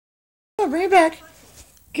Oh, bring it back.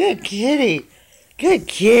 Good kitty. Good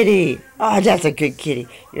kitty. Oh, that's a good kitty.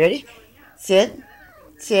 You ready? Sit.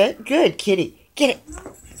 Sit. Good kitty. Get it.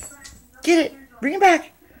 Get it. Bring it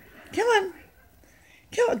back. Come on.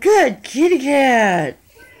 Come on. Good kitty cat.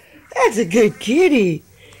 That's a good kitty.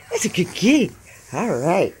 That's a good kitty. All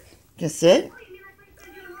right. Can sit.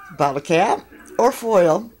 Bottle cap or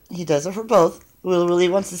foil. He does it for both. Willy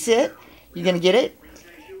wants to sit. You gonna get it?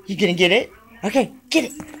 You gonna get it? Okay, get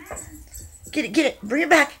it. Get it, get it. Bring it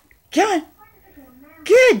back. Come on.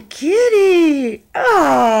 Good kitty.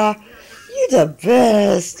 Ah, you're the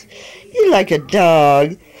best. You're like a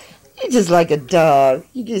dog. You're just like a dog.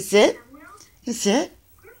 You can sit. You sit.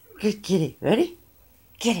 Good kitty. Ready?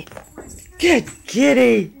 Get it. Good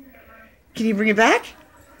kitty. Can you bring it back?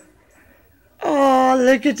 Oh,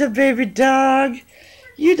 look at the baby dog.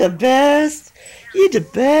 You the best. You the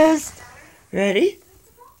best. Ready?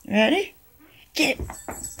 Ready? Get it.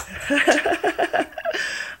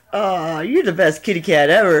 Oh, you're the best kitty cat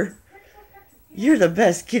ever. You're the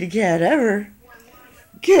best kitty cat ever.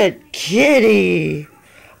 Good kitty.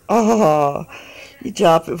 Oh, you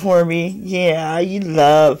drop it for me. Yeah, you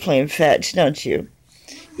love playing fetch, don't you?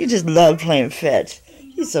 You just love playing fetch.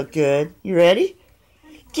 You're so good. You ready?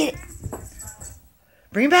 Get it.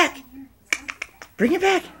 Bring it back. Bring it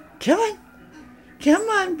back. Come on. Come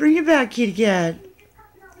on. Bring it back, kitty cat.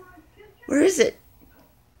 Where is it?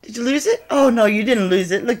 Did you lose it? Oh, no, you didn't lose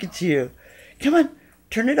it. Look at you. Come on.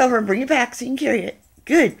 Turn it over and bring it back so you can carry it.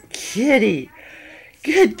 Good kitty.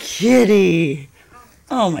 Good kitty.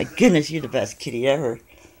 Oh, my goodness. You're the best kitty ever.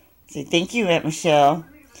 Say thank you, Aunt Michelle.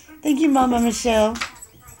 Thank you, Mama Michelle.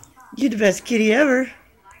 You're the best kitty ever.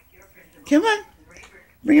 Come on.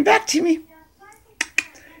 Bring it back to me.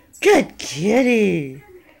 Good kitty.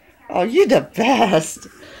 Oh, you're the best.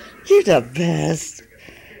 You're the best.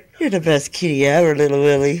 You're the best kitty ever, little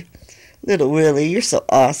Willy. Little Willy, you're so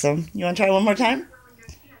awesome. You want to try one more time?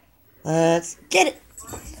 Let's get it.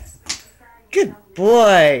 Good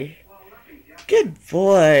boy. Good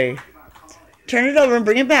boy. Turn it over and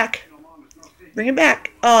bring it back. Bring it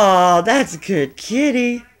back. Oh, that's a good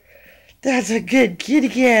kitty. That's a good kitty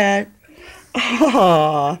cat.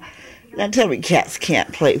 Oh, now tell me cats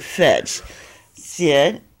can't play fetch.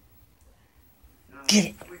 Sit. Get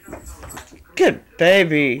it. Good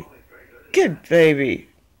baby. Good baby.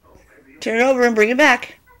 Turn it over and bring it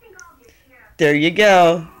back. There you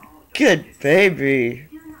go. Good baby.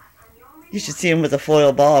 You should see him with a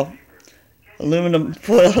foil ball. Aluminum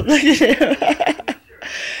foil. Look at him.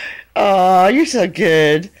 Oh, you're so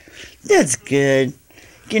good. That's good.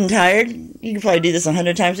 Getting tired? You can probably do this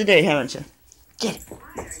 100 times a day, haven't you? Get it.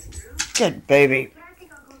 Good baby.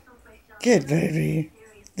 Good baby.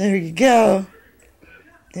 There you go.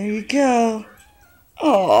 There you go.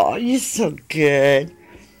 Oh, you're so good.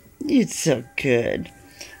 You're so good.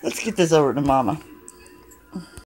 Let's get this over to Mama.